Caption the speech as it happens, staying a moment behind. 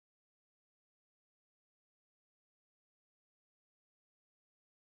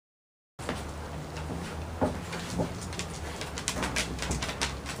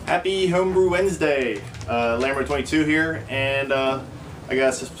Happy Homebrew Wednesday. Lambert 22 here, and I got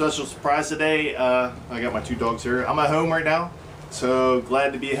a special surprise today. I got my two dogs here. I'm at home right now, so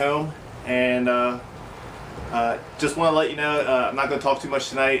glad to be home, and just want to let you know I'm not going to talk too much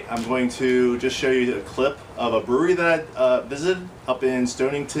tonight. I'm going to just show you a clip of a brewery that I visited up in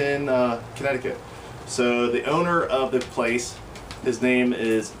Stonington, Connecticut. So the owner of the place, his name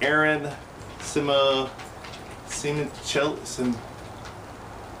is Aaren Simoncini.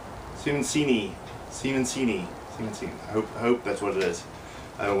 I hope that's what it is.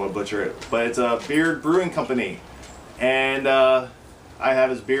 I don't want to butcher it, but it's a Beer'd Brewing Company, and I have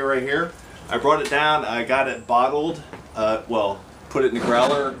his beer right here. I brought it down. I got it bottled. Well, put it in the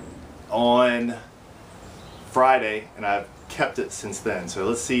growler on Friday, and I've kept it since then. So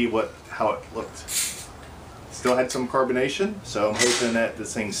let's see how it looked. Still had some carbonation, so I'm hoping that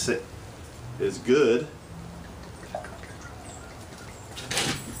this thing is good.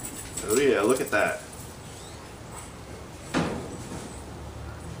 Oh yeah, look at that.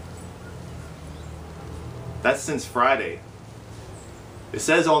 That's since Friday. It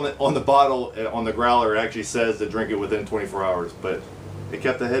says on the bottle, on the growler, it actually says to drink it within 24 hours, but it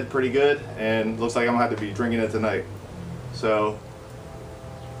kept the head pretty good, and looks like I'm gonna have to be drinking it tonight. So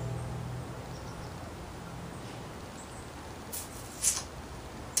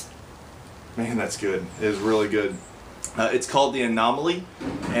man, that's good. It is really good. It's called the Anomaly,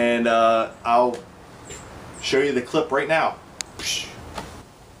 and I'll show you the clip right now.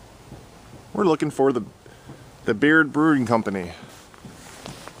 We're looking for the Beer'd Brewing Company.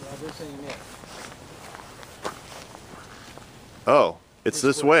 Oh, it's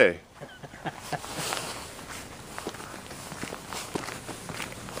this way.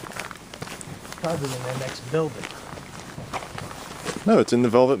 Probably in the next building. No, it's in the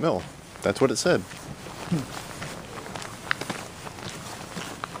Velvet Mill. That's what it said.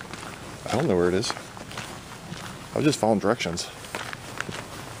 I don't know where it is. I was just following directions.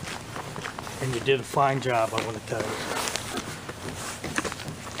 And you did a fine job, I want to tell you.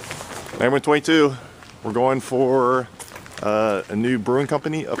 Lambert 22. We're going for a new brewing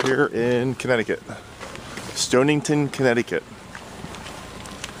company up here in Connecticut. Stonington, Connecticut.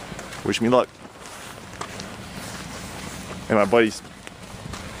 Wish me luck. And my buddy's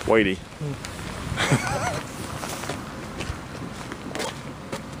Whitey.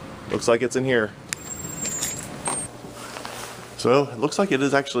 Looks like it's in here. So it looks like it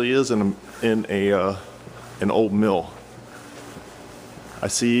actually is in an old mill. I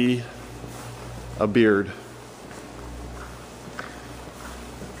see a beard.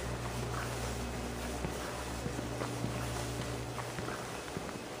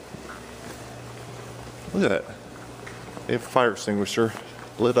 Look at that. They have a fire extinguisher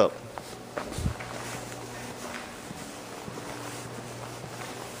lit up.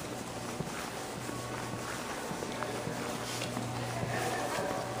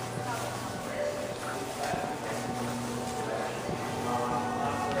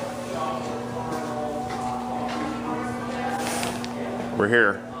 We're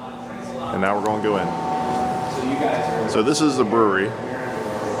here, and now we're going to go in. So this is the brewery.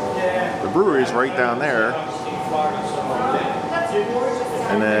 The brewery is right down there,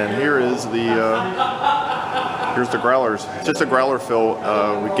 and then here is here's the growlers. It's just a growler fill.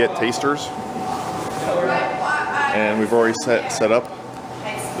 We get tasters, and we've already set up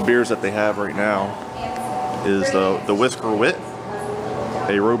the beers that they have right now. Is the Whisker Wit,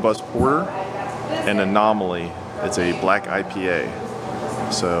 a robust porter, and Anomaly. It's a black IPA.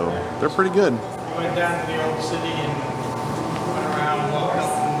 So they're pretty good. We went down to the old city and went around, walked up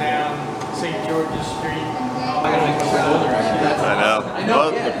and down St. George's Street. I know.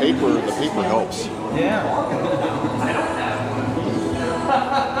 Well, the paper helps. Yeah.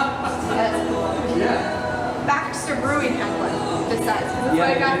 Baxter Brewing had one besides. That's what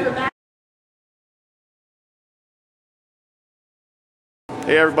I got for Baxter.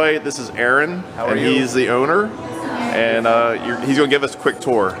 Hey everybody, this is Aaren, and he's the owner. And he's going to give us a quick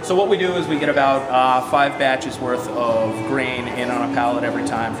tour. So what we do is we get about 5 batches worth of grain in on a pallet every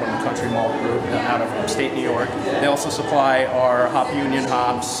time from the Country Malt Group out of upstate New York. They also supply our Hop Union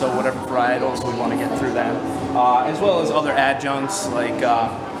hops, so whatever varietals we want to get through them, as well as other adjuncts like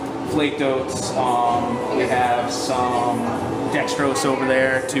flaked oats. We have some dextrose over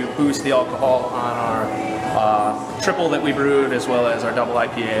there to boost the alcohol on our triple that we brewed, as well as our double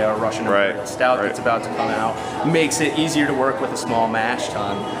IPA, our Russian Imperial Stout that's about to come out. Makes it easier to work with a small mash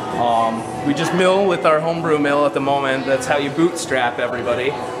tun. We just mill with our homebrew mill at the moment. That's how you bootstrap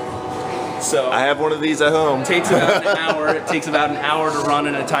everybody. So I have one of these at home. it takes about an hour. It takes about an hour to run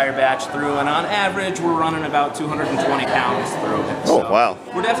an entire batch through, and on average, we're running about 220 pounds through it. Oh, So wow.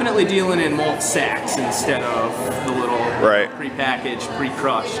 We're definitely dealing in malt sacks instead of the little pre-packaged,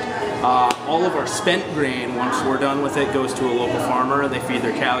 pre-crushed. All of our spent grain, once we're done with it, goes to a local farmer. They feed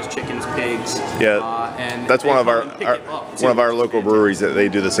their cows, chickens, pigs. Yeah, and that's one of our one local breweries that they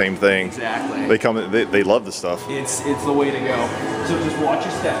do the same thing. Exactly. They come, they love the stuff. It's the way to go. So just watch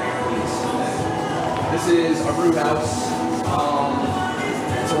your step, please. This is our brew house.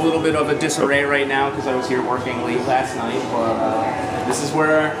 It's a little bit of a disarray right now because I was here working late last night, but this is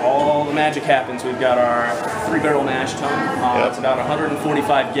where all the magic happens. We've got our 3-barrel mash tun. It's about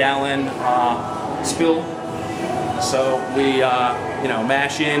 145 gallon spill. So we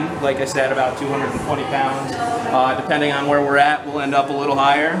mash in, like I said, about 220 pounds. Depending on where we're at, we'll end up a little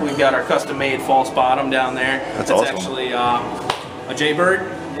higher. We've got our custom-made false bottom down there. That's awesome. Actually a Beer'd,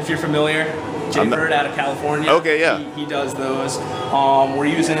 if you're familiar. Beer'd out of California. Okay, yeah. He does those. We're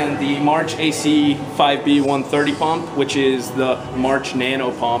using the March AC 5B 130 pump, which is the March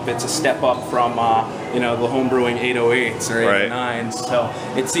Nano pump. It's a step up from the homebrewing 808s or 809s. So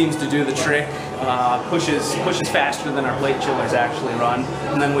it seems to do the trick. Pushes faster than our plate chillers actually run.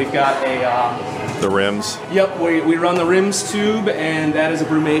 And then we've got the rims. Yep, we run the rims tube, and that is a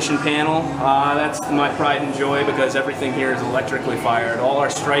brumation panel. That's my pride and joy because everything here is electrically fired. All our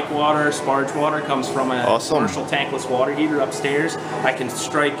strike water, sparge water comes from a commercial tankless water heater upstairs. I can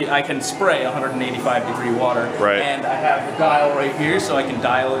spray 185 degree water. Right. And I have the dial right here, so I can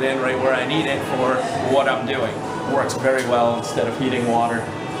dial it in right where I need it for what I'm doing. Works very well instead of heating water.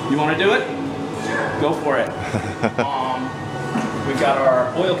 You want to do it? Go for it. We've got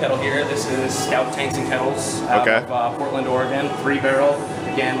our oil kettle here. This is Scout Tanks and Kettles out of Portland, Oregon, 3-barrel.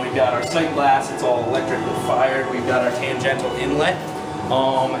 Again, we've got our sight glass. It's all electrically fired. We've got our tangential inlet.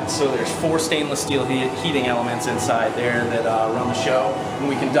 So there's 4 stainless steel heating elements inside there that run the show. And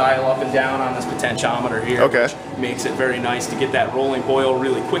we can dial up and down on this potentiometer here, which makes it very nice to get that rolling boil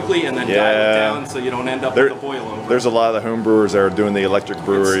really quickly and then dial it down so you don't end up with a boil over. There's a lot of the home brewers that are doing the electric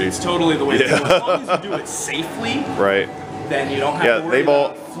brewery. It's totally the way to go. As long as you do it safely, then you don't have to worry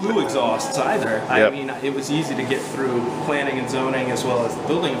about flue exhausts either. I mean, it was easy to get through planning and zoning as well as the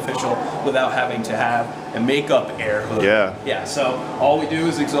building official without having to have a makeup air hood. Yeah, so all we do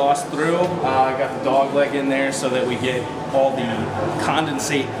is exhaust through. I got the dog leg in there so that we get all the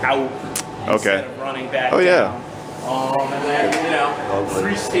condensate out instead of running back down. And then,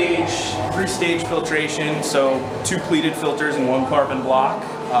 three-stage filtration, so 2 pleated filters and 1 carbon block.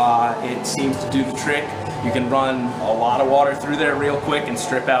 It seems to do the trick. You can run a lot of water through there real quick and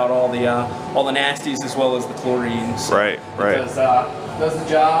strip out all the nasties as well as the chlorine. So it does the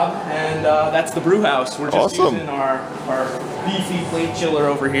job, and that's the brew house. We're just using our beefy plate chiller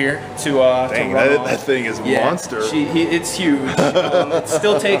over here to Dang, run that thing is a monster. It's huge. It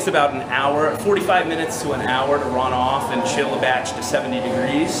still takes about an hour, 45 minutes to an hour to run off and chill a batch to 70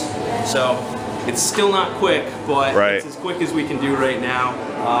 degrees. So it's still not quick, but it's as quick as we can do right now.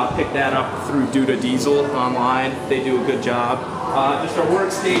 Pick that up through Duda Diesel online. They do a good job. Just our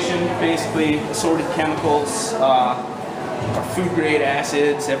workstation, basically assorted chemicals, our food grade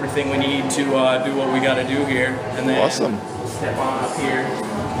acids, everything we need to do what we got to do here. And then step on up here.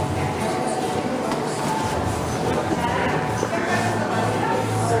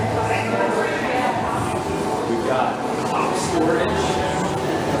 We've got top storage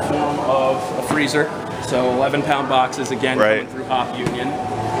in the form of a freezer. So 11-pound boxes, again, coming through Hop Union.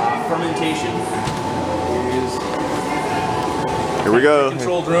 Fermentation is here we go.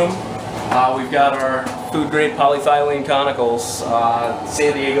 Controlled room. We've got our food-grade polyethylene conicals.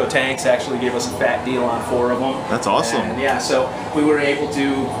 San Diego Tanks actually gave us a fat deal on 4 of them. That's awesome. And so we were able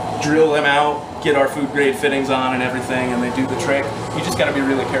to drill them out, get our food-grade fittings on and everything, and they do the trick. You just got to be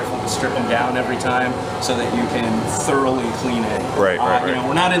really careful to strip them down every time so that you can thoroughly clean it. We're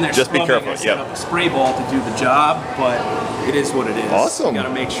not in there just scrubbing. be careful. I set up a spray ball to do the job, but it is what it is. Awesome. You got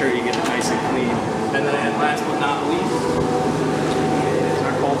to make sure you get it nice and clean. And then last but not least is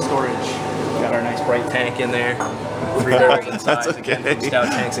our cold storage. Got our nice bright tank in there. 3 barrels inside. Again, from Scout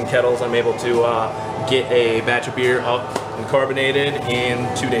Tanks and Kettles, I'm able to get a batch of beer up and carbonated in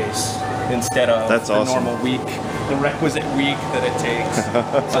 2 days instead of the normal week, the requisite week that it takes.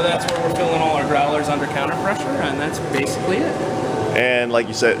 So that's where we're filling all our growlers under counter pressure, and that's basically it. And like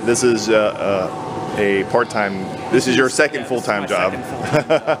you said, this is a part-time. This is your second full-time job.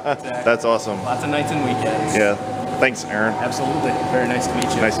 Exactly. That's awesome. Lots of nights and weekends. Yeah. Thanks, Aaren. Absolutely. Very nice to meet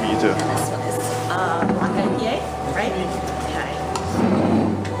you. Nice to meet you too. This one is Black IPA, right? Okay.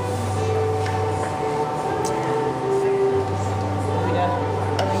 Are we good?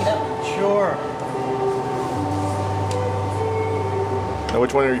 Opening it up? Sure.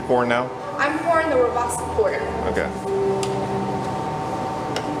 which one are you pouring now? I'm pouring the Robusta Porter. Okay.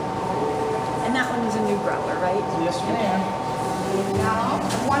 And that one is a new growler, right? Yes, ma'am. Now,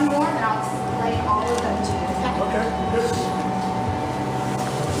 one more and I'll display all of them to you. Okay, good.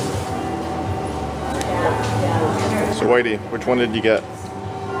 So Whitey, which one did you get?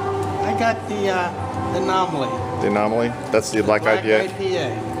 I got the anomaly. The Anomaly? That's the black IPA?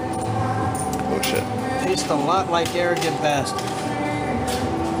 IPA. Oh shit. Tastes a lot like Arrogant Bastard.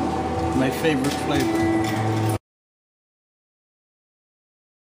 My favorite flavor.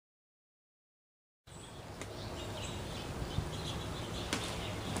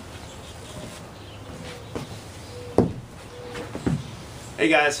 Hey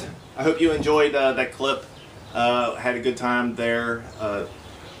guys, I hope you enjoyed that clip. Had a good time there.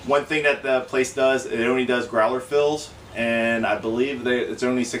 One thing that the place does, it only does growler fills, and I believe that it's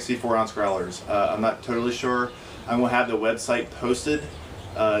only 64-ounce growlers. I'm not totally sure. I'm going to have the website posted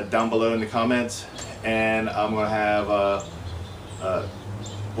down below in the comments, and I'm going to have,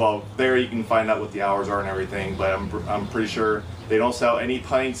 well, there you can find out what the hours are and everything, but I'm pretty sure they don't sell any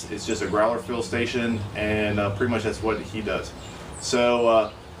pints. It's just a growler fill station, and pretty much that's what he does.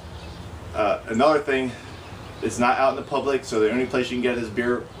 So another thing, it's not out in the public, so the only place you can get his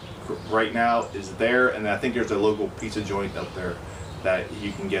beer right now is there, and I think there's a local pizza joint up there that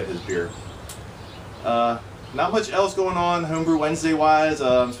you can get his beer. Not much else going on Homebrew Wednesday wise.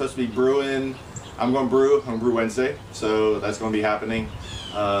 I'm supposed to be brewing. I'm going to brew Homebrew Wednesday, so that's going to be happening.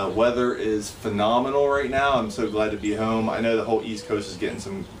 Weather is phenomenal right now. I'm so glad to be home. I know the whole East Coast is getting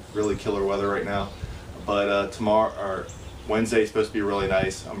some really killer weather right now, but tomorrow or Wednesday is supposed to be really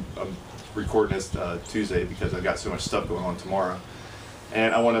nice. I'm recording this Tuesday because I've got so much stuff going on tomorrow,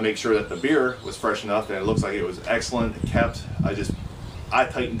 and I want to make sure that the beer was fresh enough, and it looks like it was excellent. It kept. I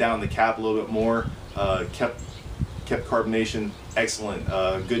tightened down the cap a little bit more. Kept carbonation excellent.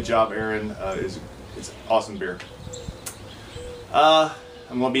 Good job, Aaren. It's awesome beer. I'm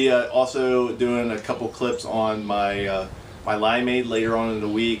going to be also doing a couple clips on my my limeade later on in the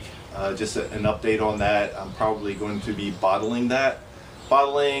week. Just an update on that. I'm probably going to be bottling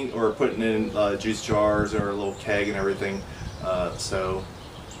or putting in juice jars or a little keg and everything. So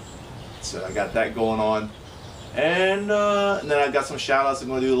I got that going on, and then I've got some shout outs I'm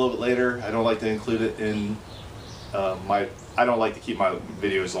going to do a little bit later. I don't like to include it in I don't like to keep my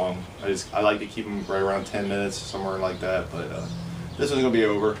videos long. I like to keep them right around 10 minutes, somewhere like that, but this one's going to be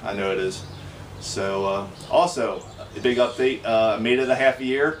over. I know it is. So also a big update, made it a half a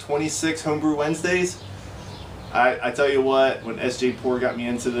year, 26 Homebrew Wednesdays. I tell you what, when SJ Poor got me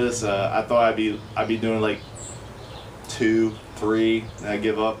into this, I thought I'd be doing like 2, 3, and I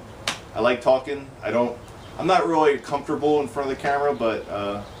give up. I like talking. I'm not really comfortable in front of the camera, but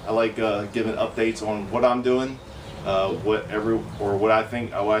I like giving updates on what I'm doing, what I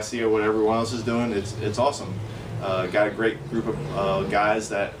think, what I see, or what everyone else is doing. It's awesome. Got a great group of guys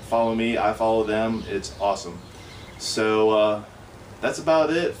that follow me. I follow them. It's awesome. So that's about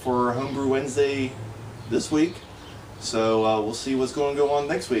it for Homebrew Wednesday this week. So we'll see what's going to go on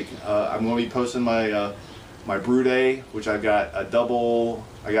next week. I'm going to be posting my my brew day, which I got a double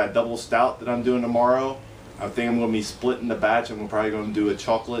stout that I'm doing tomorrow. I think I'm going to be splitting the batch. I'm probably going to do a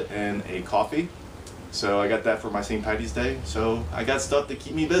chocolate and a coffee. So I got that for my St. Patty's Day. So I got stuff to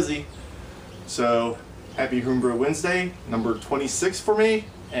keep me busy. So happy Homebrew Wednesday, number 26 for me.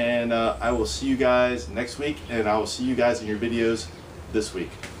 And I will see you guys next week, and I will see you guys in your videos this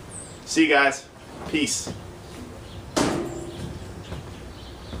week. See you guys. Peace.